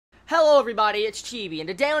Hello everybody, it's Chibi, and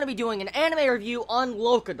today I'm going to be doing an anime review on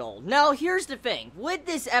Locodol. Now, here's the thing. With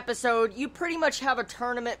this episode, you pretty much have a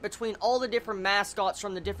tournament between all the different mascots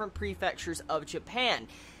from the different prefectures of Japan.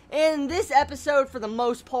 In this episode, for the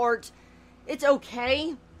most part, it's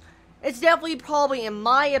okay. It's definitely probably, in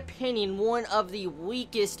my opinion, one of the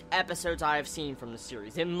weakest episodes I have seen from the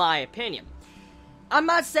series, in my opinion. I'm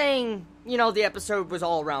not saying, the episode was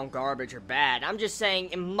all around garbage or bad. I'm just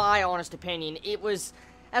saying, in my honest opinion, it was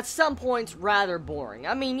at some points rather boring.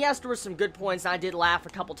 I mean, yes, there were some good points, and I did laugh a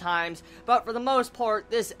couple times, but for the most part,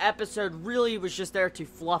 this episode really was just there to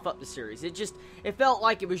fluff up the series. It felt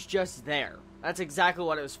like it was just there. That's exactly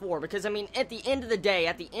what it was for, because, I mean, at the end of the day,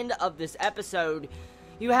 at the end of this episode,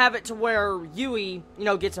 you have it to where Yui,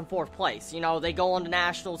 gets in 4th place. They go on to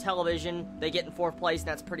national television, they get in 4th place, and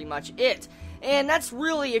that's pretty much it. And that's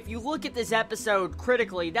really, if you look at this episode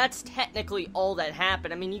critically, that's technically all that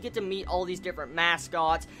happened. I mean, you get to meet all these different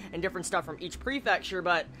mascots and different stuff from each prefecture,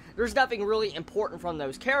 but there's nothing really important from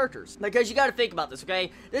those characters. Because you gotta think about this,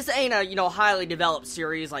 okay? This ain't a, highly developed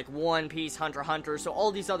series like One Piece, Hunter x Hunter, so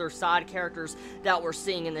all these other side characters that we're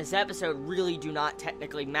seeing in this episode really do not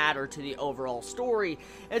technically matter to the overall story.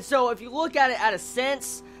 And so, if you look at it at a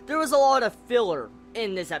sense, there was a lot of filler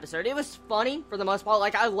in this episode. It was funny, for the most part.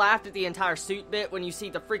 Like, I laughed at the entire suit bit when you see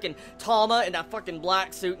the freaking Tama in that fucking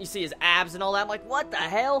black suit and you see his abs and all that. I'm like, what the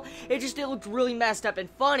hell? It looked really messed up and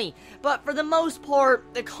funny. But for the most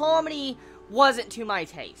part, the comedy wasn't to my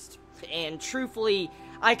taste. And truthfully,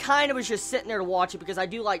 I kind of was just sitting there to watch it because I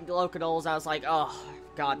do like Locodols. I was like, oh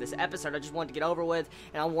god, this episode I just want to get over with,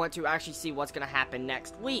 and I want to actually see what's going to happen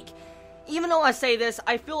next week. Even though I say this,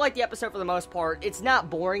 I feel like the episode, for the most part, it's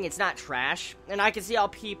not boring, it's not trash, and I can see how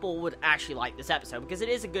people would actually like this episode, because it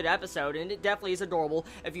is a good episode, and it definitely is adorable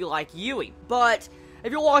if you like Yui. But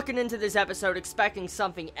if you're walking into this episode expecting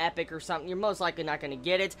something epic or something, you're most likely not going to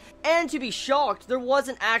get it. And to be shocked, there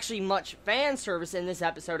wasn't actually much fan service in this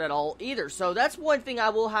episode at all either. So that's one thing I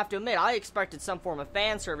will have to admit. I expected some form of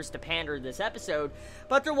fan service to pander this episode,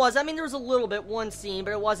 but there was. I mean, there was a little bit, one scene,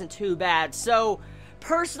 but it wasn't too bad. So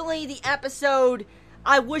personally, the episode,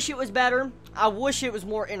 I wish it was better. I wish it was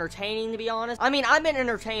more entertaining, to be honest. I mean, I've been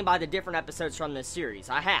entertained by the different episodes from this series.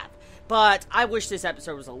 I have. But I wish this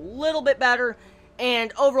episode was a little bit better.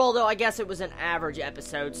 And overall, though, I guess it was an average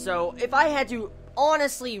episode. So if I had to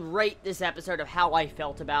honestly rate this episode of how I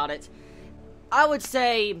felt about it, I would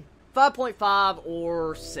say 5.5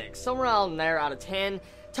 or 6. Somewhere around there out of 10.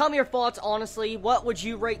 Tell me your thoughts, honestly. What would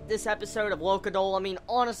you rate this episode of Locodol? I mean,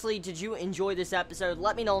 honestly, did you enjoy this episode?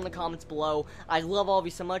 Let me know in the comments below. I love all of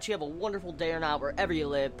you so much. You have a wonderful day or night wherever you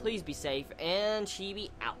live. Please be safe, and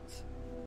Chibi out.